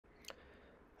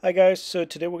Hi guys, so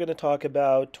today we're going to talk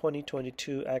about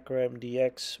 2022 Acura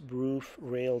MDX roof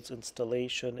rails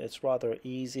installation. It's rather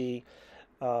easy.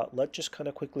 Let's just kind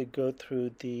of quickly go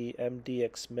through the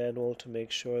MDX manual to make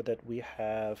sure that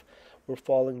we're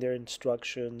following their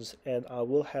instructions, and I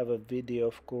will have a video,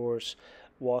 of course,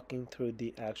 walking through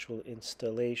the actual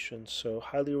installation. So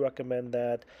highly recommend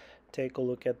that. Take a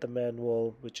look at the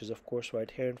manual, which is of course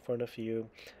right here in front of you.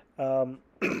 Um,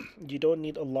 you don't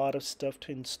need a lot of stuff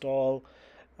to install.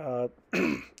 Uh,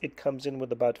 it comes in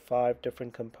with about 5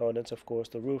 different components. Of course,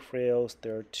 the roof rails,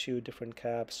 there are 2 different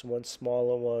caps, one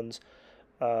smaller ones,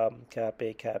 cap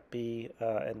A, cap B,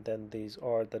 and then these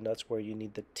are the nuts where you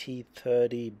need the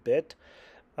T30 bit.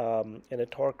 And a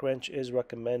torque wrench is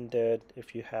recommended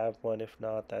if you have one. If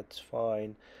not, that's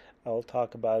fine. I'll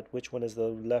talk about which one is the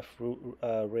left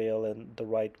rail and the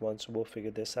right one, so we'll figure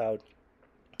this out.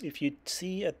 If you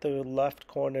see at the left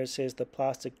corner, it says the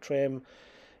plastic trim.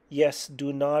 Yes,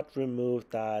 do not remove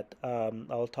that.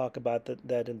 I'll talk about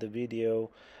that in the video.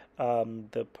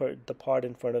 The part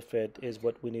in front of it is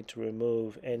what we need to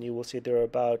remove, and you will see there are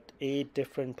about 8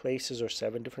 different places or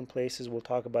 7 different places. We'll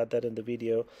talk about that in the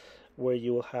video, where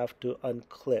you will have to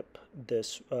unclip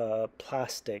this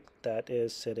plastic that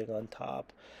is sitting on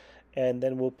top. And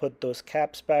then we'll put those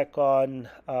caps back on.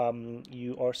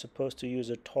 You are supposed to use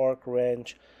a torque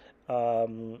wrench,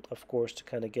 of course, to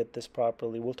kind of get this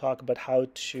properly. We'll talk about how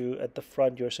to, at the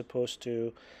front, you're supposed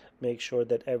to make sure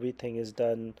that everything is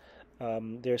done.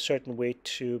 There's a certain way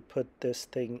to put this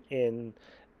thing in,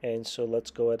 and so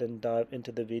let's go ahead and dive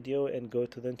into the video and go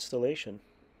to the installation.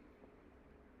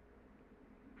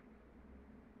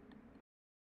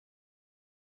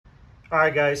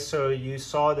 Alright guys, so you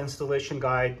saw the installation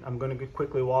guide. I'm going to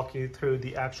quickly walk you through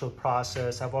the actual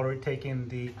process. I've already taken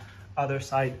the other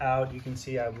side out. You can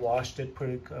see I've washed it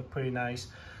pretty nice.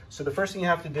 So the first thing you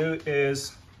have to do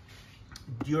is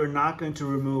you're not going to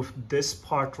remove this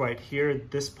part right here.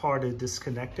 This part is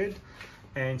disconnected,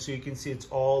 and so you can see it's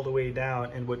all the way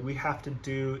down, and what we have to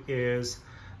do is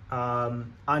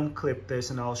unclip this,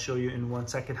 and I'll show you in 1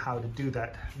 second how to do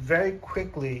that. Very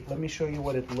quickly, let me show you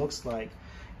what it looks like.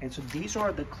 And so these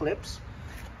are the clips.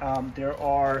 There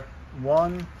are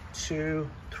 1, 2,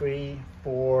 3,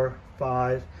 4,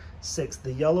 5, 6.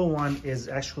 The yellow one is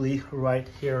actually right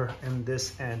here in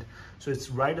this end. So it's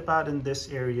right about in this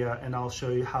area, and I'll show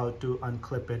you how to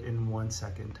unclip it in 1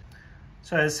 second.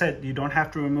 So as I said, you don't have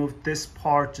to remove this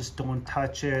part, just don't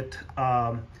touch it.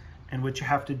 And what you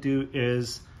have to do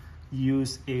is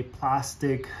use a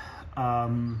plastic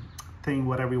thing,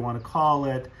 whatever you want to call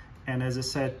it. And as I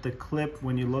said, the clip,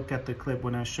 when you look at the clip,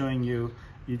 when I'm showing you,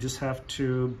 you just have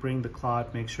to bring the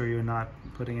cloth, make sure you're not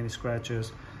putting any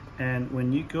scratches. And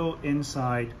when you go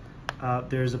inside,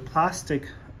 there's a plastic,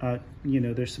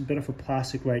 there's a bit of a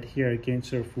plastic right here, again,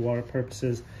 sort of for water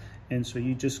purposes. And so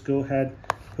you just go ahead,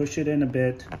 push it in a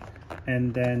bit,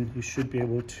 and then you should be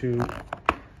able to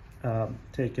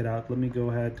take it out. Let me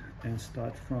go ahead and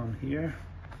start from here.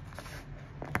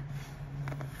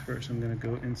 First, I'm gonna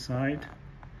go inside.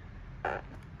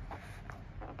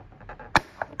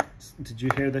 Did you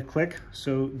hear the click?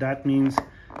 So that means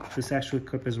this actual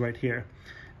clip is right here.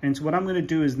 And so what I'm going to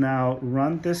do is now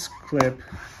run this clip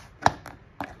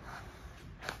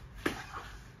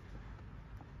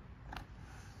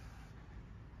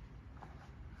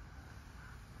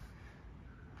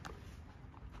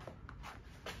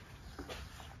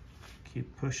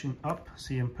keep pushing up.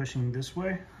 See, I'm pushing this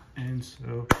way, and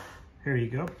so here you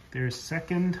go. There's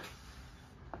second.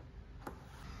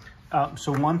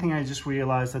 So one thing I just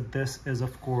realized that this is,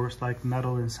 of course, like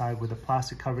metal inside with a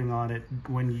plastic covering on it.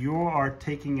 When you are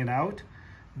taking it out,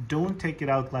 don't take it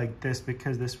out like this,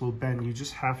 because this will bend. You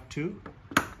just have to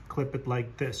clip it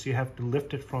like this. You have to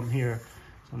lift it from here.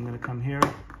 So I'm going to come here,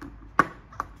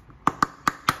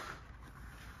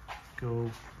 go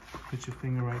put your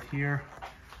finger right here.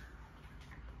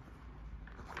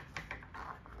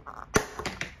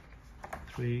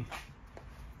 Three.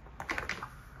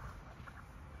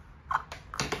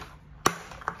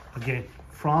 Again,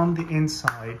 from the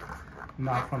inside,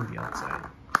 not from the outside.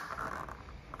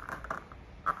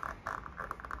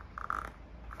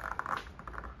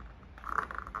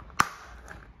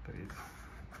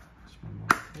 Just one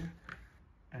more here.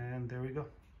 And there we go.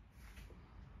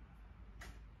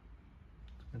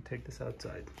 I'm gonna take this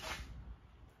outside.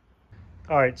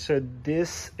 All right, so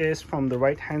this is from the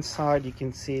right-hand side. You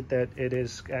can see that it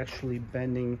is actually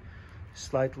bending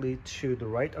slightly to the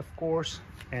right, of course,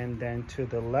 and then to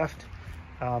the left.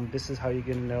 This is how you're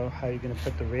gonna know how you're gonna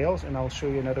put the rails, and I'll show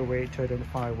you another way to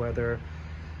identify whether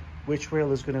which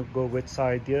rail is going to go which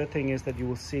side. The other thing is that you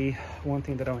will see, one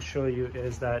thing that I'll show you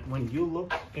is that when you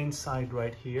look inside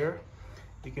right here,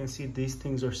 you can see these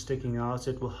things are sticking out,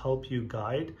 so it will help you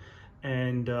guide,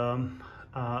 and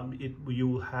you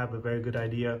will have a very good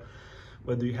idea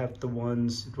whether you have the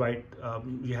ones right,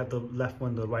 you have the left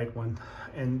one, the right one,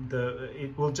 and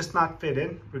it will just not fit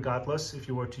in regardless if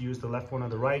you were to use the left one or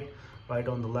the right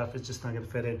on the left. It's just not going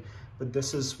to fit in. But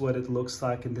this is what it looks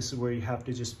like, and this is where you have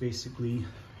to just basically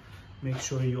make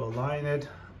sure you align it.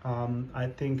 I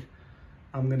think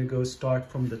I'm going to go start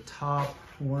from the top.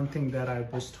 One thing that I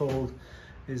was told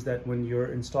is that when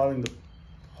you're installing the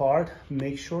part,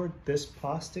 make sure this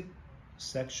plastic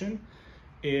section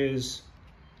is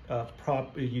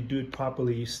you do it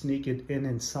properly. You sneak it in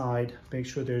inside, make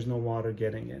sure there's no water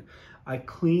getting in. I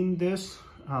cleaned this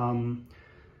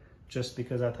just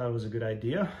because I thought it was a good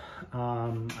idea.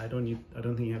 I don't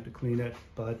think you have to clean it,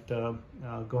 but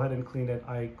go ahead and clean it.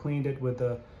 I cleaned it with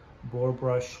a bore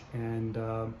brush and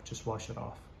just wash it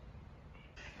off.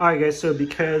 All right, guys, so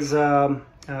because I'm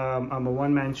a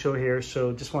one-man show here,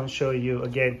 so just want to show you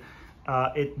again,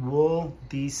 it will,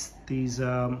 these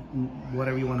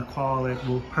whatever you want to call it,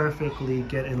 will perfectly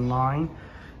get in line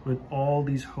with all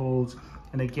these holes.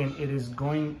 And again, it is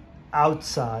going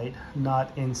outside,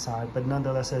 not inside, but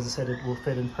nonetheless, as I said, it will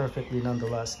fit in perfectly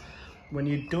nonetheless. When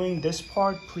you're doing this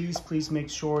part, please make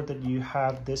sure that you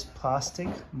have this plastic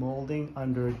molding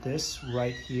under this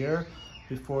right here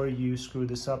before you screw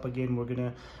this up.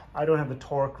 Again, I don't have a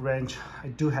torque wrench. I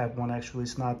do have one, actually.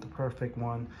 It's not the perfect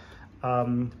one,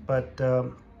 but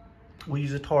we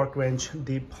use a torque wrench.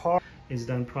 The part is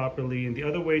done properly, and the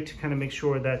other way to kind of make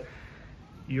sure that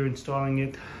you're installing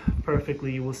it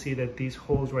perfectly, you will see that these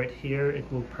holes right here, it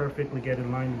will perfectly get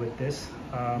in line with this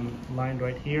line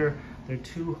right here. There are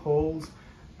two holes.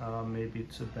 Maybe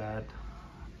it's a bad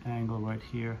angle right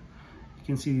here. You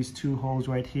can see these two holes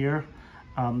right here.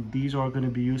 These are going to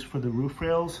be used for the roof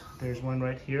rails. There's one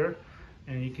right here,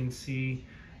 and you can see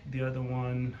the other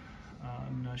one.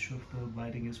 I'm not sure if the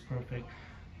lighting is perfect,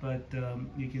 but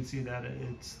you can see that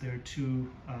there are two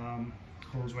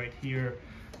holes right here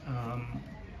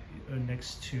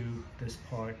next to this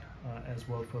part as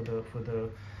well for the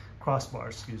crossbar,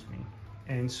 excuse me.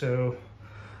 And so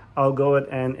I'll go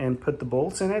ahead and put the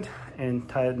bolts in it and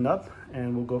tighten up,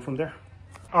 and we'll go from there.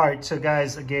 All right, so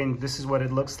guys, again, this is what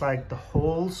it looks like. The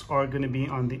holes are going to be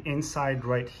on the inside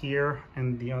right here,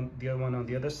 and the other one on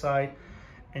the other side.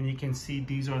 And you can see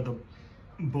these are the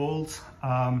bolts.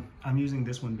 I'm using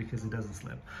this one because it doesn't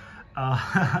slip.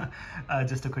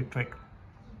 Just a quick trick.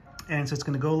 And so it's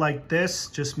going to go like this.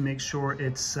 Just make sure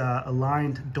it's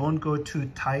aligned. Don't go too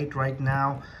tight right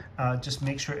now. Just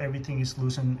make sure everything is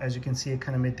loose. And as you can see, it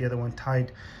kind of made the other one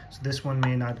tight. So this one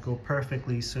may not go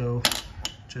perfectly. So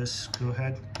just go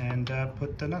ahead and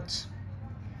put the nuts.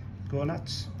 Go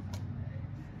nuts.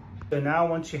 So now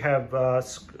once you have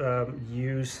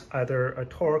used either a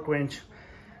torque wrench,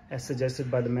 as suggested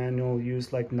by the manual,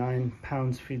 use like 9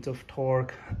 pounds-feet of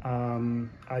torque.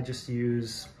 I just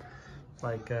use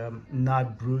like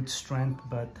not brute strength,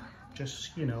 but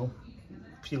just, you know,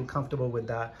 feel comfortable with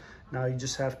that. Now you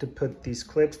just have to put these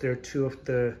clips. There are two of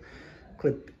the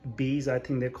clip B's, I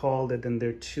think they're called, and then there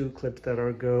are two clips that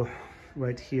go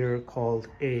right here called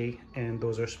A, and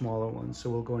those are smaller ones. So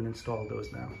we'll go and install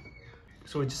those now.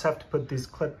 So we just have to put these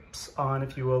clips on,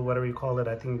 if you will, whatever you call it.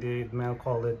 I think the manual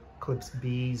called it clips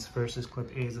B's versus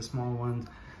clip A's, the small ones.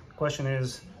 The question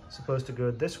is supposed to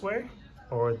go this way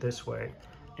or this way.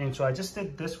 And so I just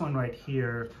did this one right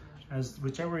here. As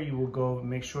whichever you will go,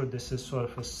 make sure this is sort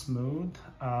of a smooth.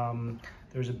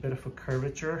 There's a bit of a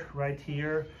curvature right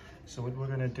here. So what we're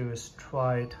gonna do is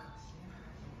try it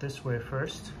this way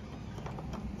first.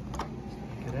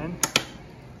 Get in.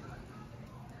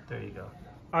 There you go.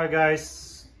 All right,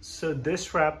 guys. So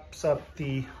this wraps up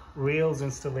the rails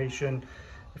installation.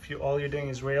 If all you're doing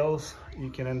is rails, you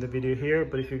can end the video here.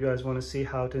 But if you guys want to see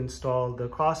how to install the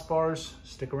crossbars,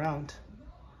 stick around.